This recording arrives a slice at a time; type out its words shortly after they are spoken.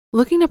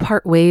Looking to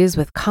part ways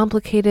with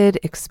complicated,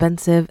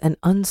 expensive, and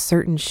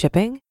uncertain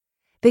shipping?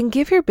 Then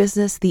give your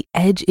business the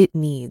edge it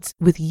needs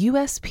with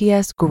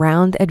USPS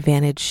Ground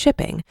Advantage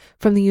shipping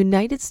from the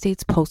United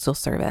States Postal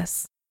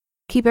Service.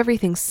 Keep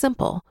everything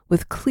simple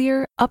with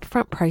clear,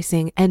 upfront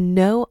pricing and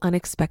no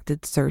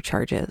unexpected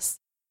surcharges.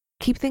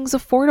 Keep things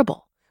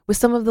affordable with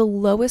some of the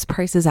lowest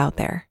prices out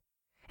there.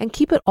 And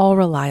keep it all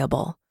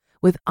reliable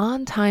with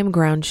on-time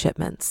ground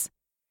shipments.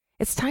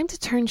 It's time to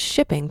turn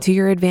shipping to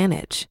your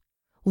advantage.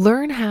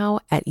 Learn how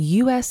at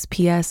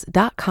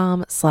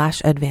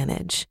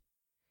USPS.com/advantage.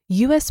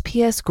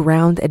 USPS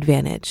Ground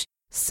Advantage.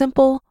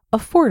 Simple,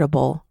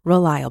 affordable,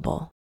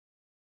 reliable.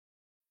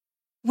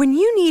 When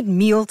you need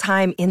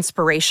mealtime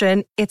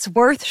inspiration, it's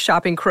worth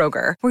shopping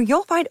Kroger, where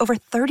you'll find over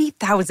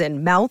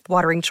 30,000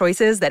 mouth-watering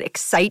choices that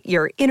excite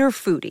your inner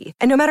foodie.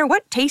 And no matter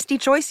what tasty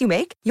choice you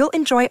make, you'll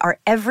enjoy our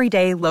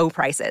everyday low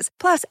prices,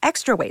 plus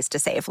extra ways to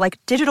save, like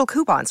digital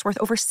coupons worth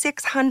over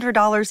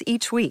 $600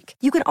 each week.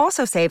 You can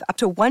also save up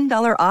to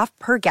 $1 off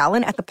per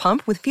gallon at the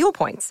pump with fuel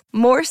points.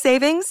 More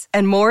savings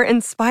and more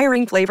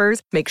inspiring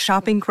flavors make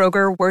shopping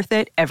Kroger worth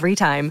it every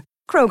time.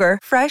 Kroger,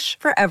 fresh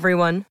for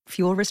everyone.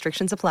 Fuel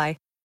restrictions apply.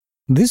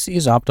 This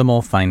is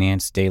Optimal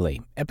Finance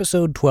Daily,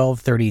 episode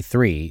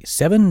 1233,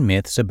 7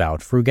 Myths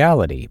About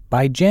Frugality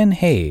by Jen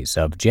Hayes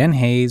of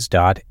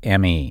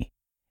jenhayes.me.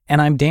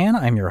 And I'm Dan,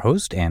 I'm your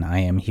host, and I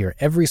am here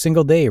every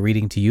single day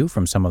reading to you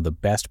from some of the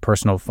best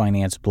personal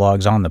finance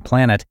blogs on the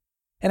planet.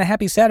 And a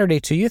happy Saturday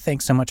to you.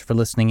 Thanks so much for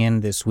listening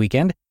in this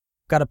weekend.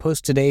 Got a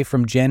post today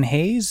from Jen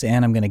Hayes,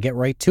 and I'm going to get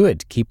right to it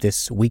to keep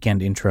this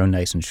weekend intro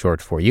nice and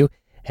short for you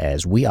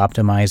as we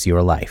optimize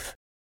your life.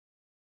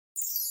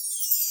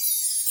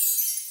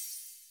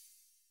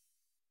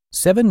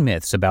 7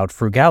 Myths About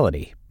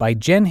Frugality by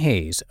Jen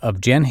Hayes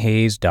of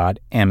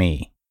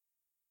jenhayes.me.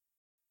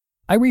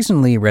 I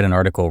recently read an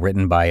article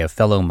written by a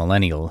fellow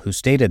millennial who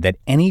stated that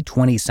any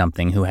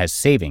 20-something who has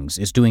savings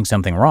is doing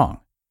something wrong.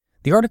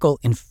 The article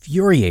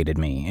infuriated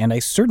me, and I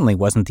certainly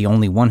wasn't the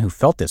only one who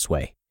felt this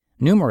way.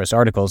 Numerous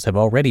articles have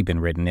already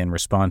been written in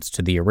response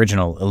to the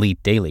original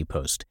Elite Daily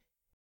post.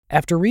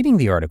 After reading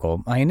the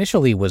article, I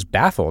initially was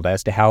baffled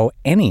as to how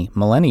any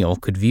millennial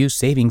could view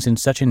savings in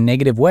such a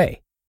negative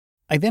way.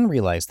 I then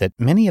realized that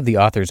many of the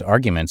author's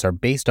arguments are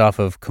based off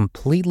of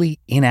completely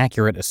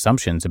inaccurate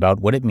assumptions about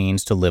what it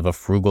means to live a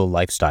frugal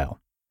lifestyle.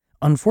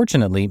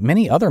 Unfortunately,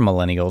 many other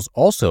millennials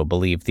also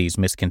believe these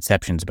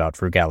misconceptions about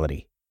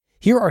frugality.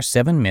 Here are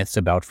 7 myths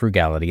about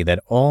frugality that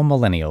all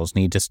millennials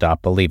need to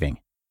stop believing.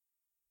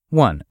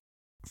 1.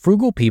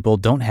 Frugal people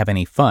don't have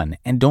any fun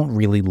and don't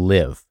really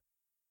live.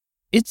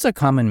 It's a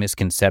common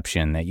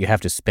misconception that you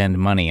have to spend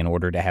money in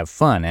order to have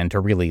fun and to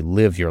really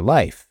live your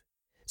life.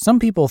 Some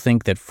people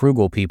think that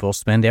frugal people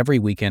spend every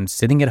weekend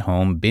sitting at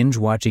home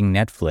binge-watching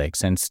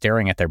Netflix and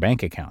staring at their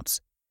bank accounts.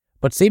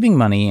 But saving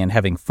money and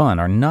having fun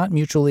are not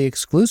mutually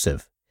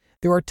exclusive.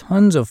 There are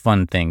tons of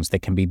fun things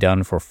that can be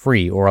done for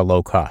free or a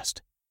low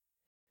cost.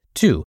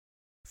 2.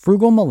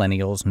 Frugal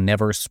millennials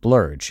never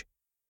splurge.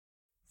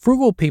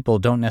 Frugal people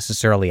don't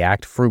necessarily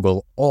act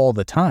frugal all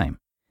the time.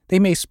 They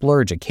may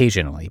splurge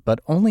occasionally, but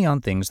only on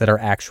things that are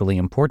actually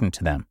important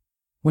to them.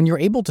 When you're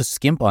able to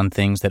skimp on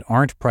things that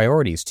aren't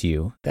priorities to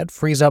you, that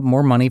frees up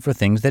more money for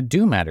things that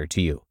do matter to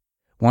you.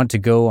 Want to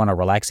go on a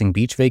relaxing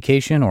beach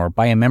vacation or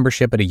buy a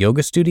membership at a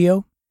yoga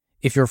studio?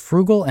 If you're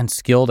frugal and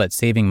skilled at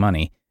saving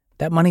money,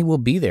 that money will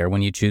be there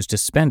when you choose to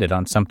spend it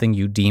on something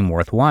you deem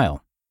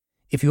worthwhile.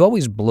 If you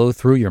always blow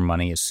through your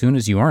money as soon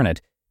as you earn it,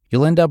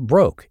 you'll end up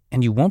broke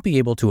and you won't be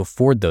able to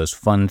afford those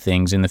fun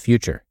things in the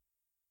future.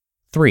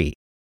 3.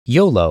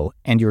 YOLO,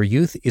 and your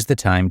youth is the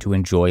time to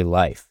enjoy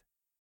life.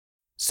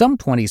 Some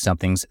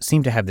 20-somethings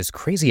seem to have this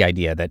crazy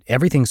idea that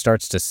everything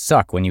starts to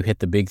suck when you hit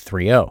the big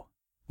 3-0.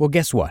 Well,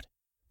 guess what?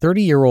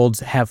 30-year-olds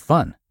have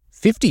fun.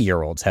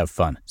 50-year-olds have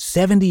fun.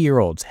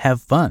 70-year-olds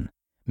have fun.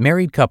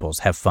 Married couples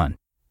have fun.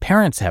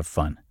 Parents have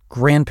fun.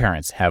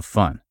 Grandparents have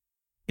fun.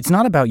 It's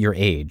not about your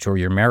age or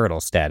your marital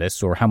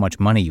status or how much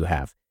money you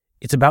have.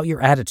 It's about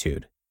your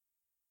attitude.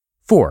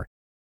 4.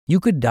 You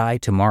could die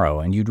tomorrow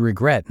and you'd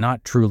regret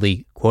not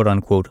truly,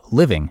 quote-unquote,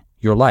 living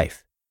your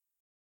life.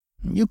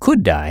 You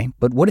could die,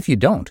 but what if you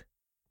don't?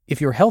 If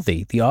you're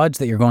healthy, the odds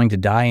that you're going to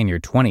die in your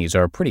 20s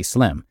are pretty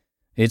slim.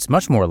 It's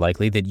much more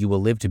likely that you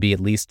will live to be at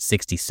least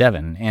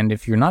 67, and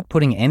if you're not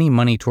putting any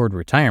money toward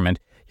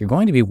retirement, you're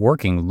going to be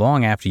working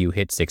long after you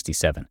hit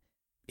 67.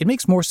 It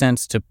makes more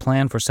sense to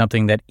plan for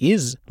something that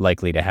is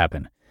likely to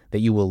happen, that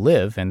you will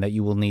live and that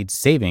you will need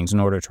savings in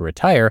order to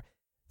retire,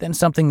 than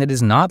something that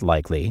is not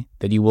likely,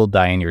 that you will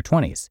die in your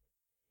 20s.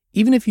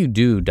 Even if you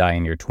do die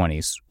in your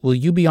 20s, will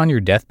you be on your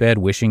deathbed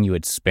wishing you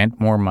had spent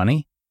more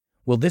money?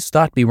 Will this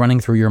thought be running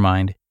through your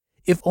mind?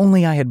 If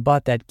only I had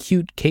bought that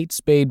cute Kate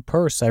Spade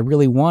purse I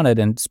really wanted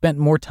and spent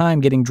more time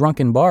getting drunk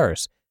in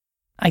bars.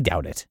 I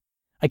doubt it.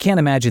 I can't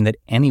imagine that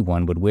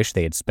anyone would wish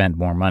they had spent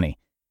more money.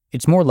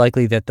 It's more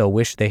likely that they'll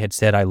wish they had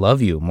said I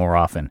love you more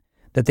often,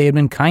 that they had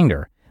been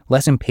kinder,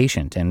 less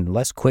impatient, and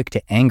less quick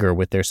to anger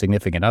with their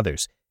significant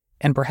others,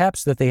 and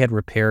perhaps that they had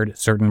repaired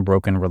certain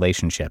broken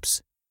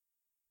relationships.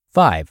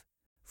 5.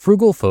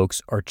 Frugal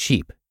folks are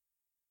cheap.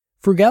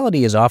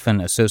 Frugality is often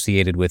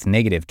associated with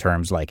negative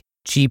terms like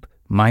cheap,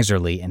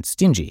 miserly, and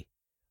stingy.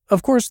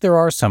 Of course, there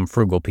are some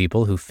frugal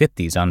people who fit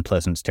these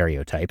unpleasant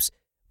stereotypes,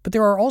 but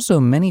there are also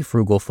many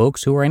frugal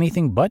folks who are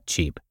anything but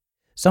cheap.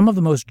 Some of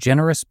the most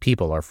generous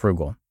people are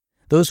frugal.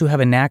 Those who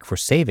have a knack for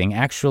saving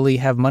actually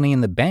have money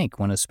in the bank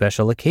when a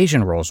special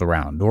occasion rolls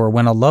around or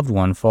when a loved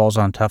one falls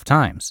on tough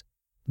times.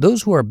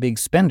 Those who are big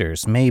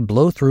spenders may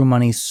blow through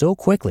money so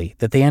quickly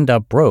that they end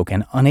up broke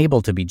and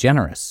unable to be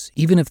generous,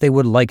 even if they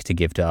would like to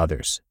give to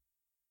others.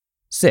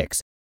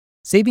 6.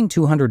 Saving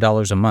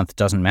 $200 a month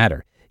doesn't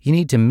matter. You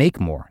need to make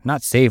more,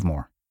 not save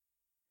more.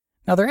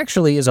 Now, there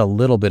actually is a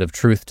little bit of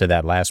truth to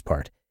that last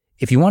part.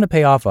 If you want to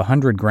pay off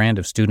 $100,000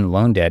 of student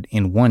loan debt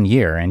in 1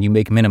 year and you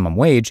make minimum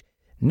wage,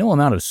 no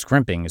amount of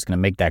scrimping is going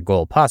to make that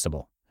goal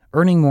possible.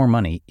 Earning more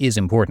money is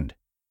important.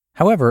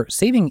 However,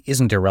 saving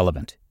isn't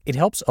irrelevant. It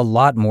helps a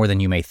lot more than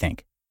you may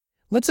think.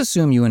 Let's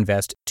assume you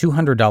invest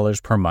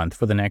 $200 per month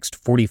for the next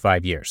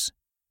 45 years.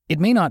 It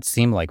may not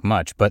seem like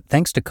much, but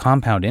thanks to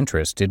compound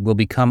interest, it will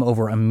become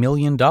over $1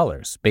 million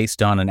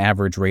based on an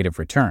average rate of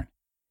return.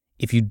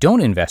 If you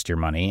don't invest your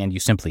money and you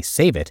simply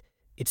save it,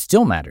 it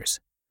still matters.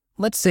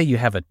 Let's say you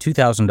have a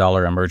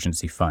 $2,000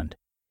 emergency fund.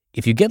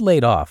 If you get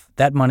laid off,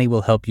 that money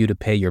will help you to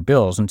pay your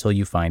bills until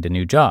you find a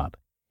new job.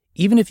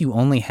 Even if you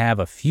only have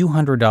a few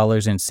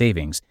 $100s in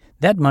savings,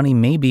 that money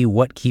may be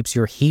what keeps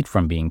your heat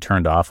from being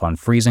turned off on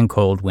freezing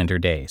cold winter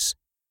days.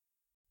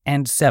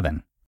 And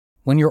 7.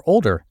 When you're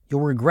older,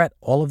 you'll regret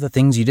all of the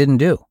things you didn't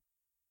do.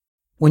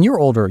 When you're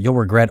older, you'll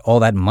regret all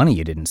that money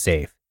you didn't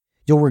save.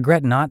 You'll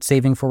regret not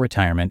saving for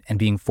retirement and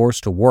being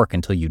forced to work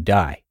until you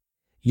die.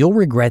 You'll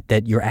regret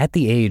that you're at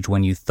the age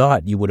when you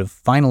thought you would have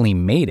finally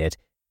made it,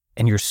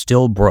 and you're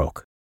still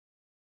broke.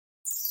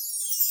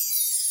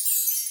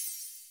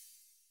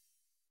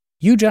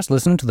 You just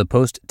listened to the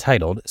post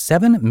titled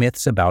 7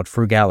 Myths About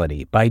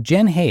Frugality by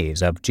Jen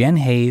Hayes of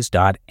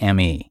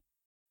jenhayes.me.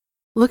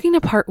 Looking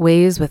to part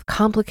ways with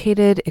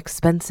complicated,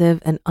 expensive,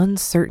 and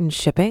uncertain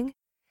shipping?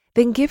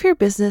 Then give your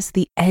business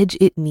the edge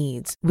it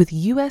needs with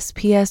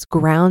USPS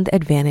Ground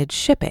Advantage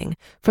shipping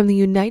from the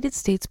United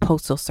States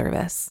Postal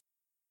Service.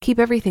 Keep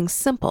everything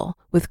simple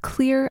with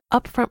clear,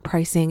 upfront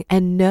pricing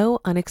and no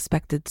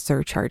unexpected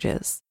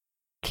surcharges.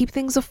 Keep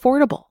things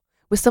affordable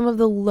with some of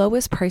the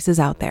lowest prices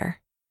out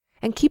there.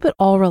 And keep it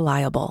all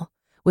reliable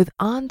with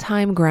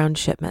on-time ground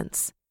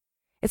shipments.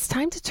 It's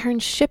time to turn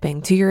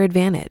shipping to your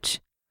advantage.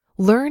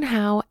 Learn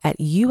how at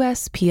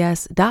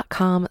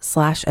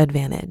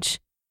USPS.com/advantage.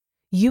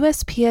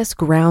 USPS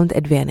Ground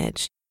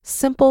Advantage.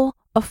 Simple,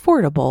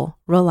 affordable,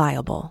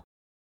 reliable.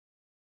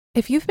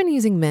 If you've been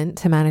using Mint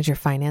to manage your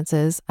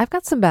finances, I've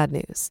got some bad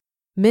news.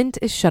 Mint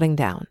is shutting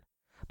down.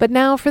 But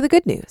now for the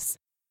good news.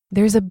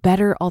 There's a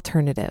better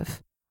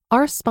alternative.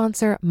 Our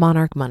sponsor,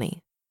 Monarch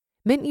Money.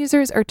 Mint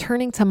users are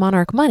turning to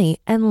Monarch Money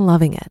and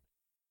loving it.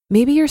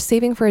 Maybe you're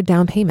saving for a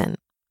down payment,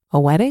 a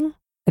wedding,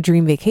 a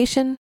dream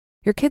vacation,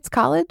 your kid's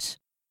college.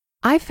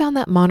 I've found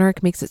that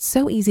Monarch makes it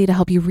so easy to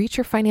help you reach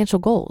your financial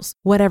goals,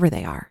 whatever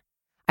they are.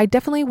 I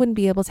definitely wouldn't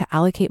be able to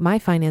allocate my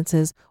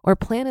finances or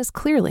plan as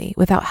clearly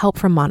without help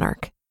from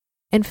Monarch.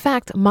 In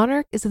fact,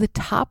 Monarch is the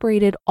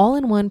top-rated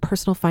all-in-one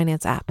personal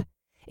finance app.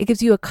 It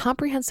gives you a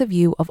comprehensive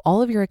view of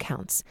all of your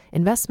accounts,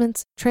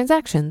 investments,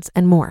 transactions,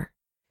 and more.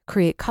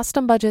 Create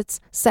custom budgets,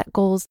 set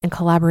goals, and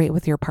collaborate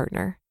with your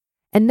partner.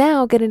 And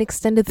now get an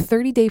extended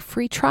 30-day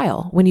free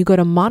trial when you go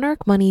to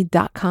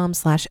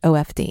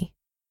monarchmoney.com/OFD.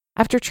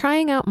 After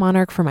trying out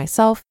Monarch for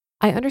myself,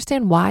 I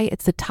understand why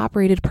it's the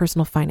top-rated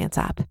personal finance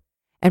app.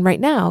 And right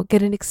now,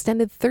 get an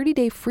extended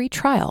 30-day free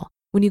trial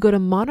when you go to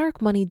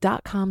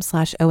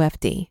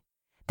monarchmoney.com/OFD.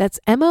 That's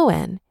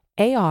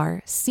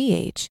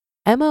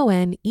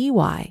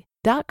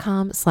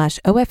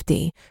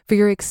monarchmoney.com/OFD for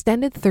your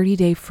extended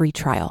 30-day free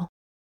trial.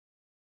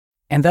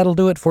 And that'll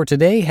do it for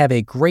today. Have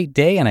a great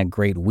day and a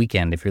great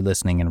weekend if you're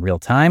listening in real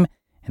time.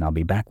 And I'll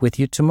be back with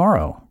you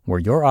tomorrow, where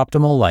your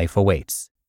optimal life awaits.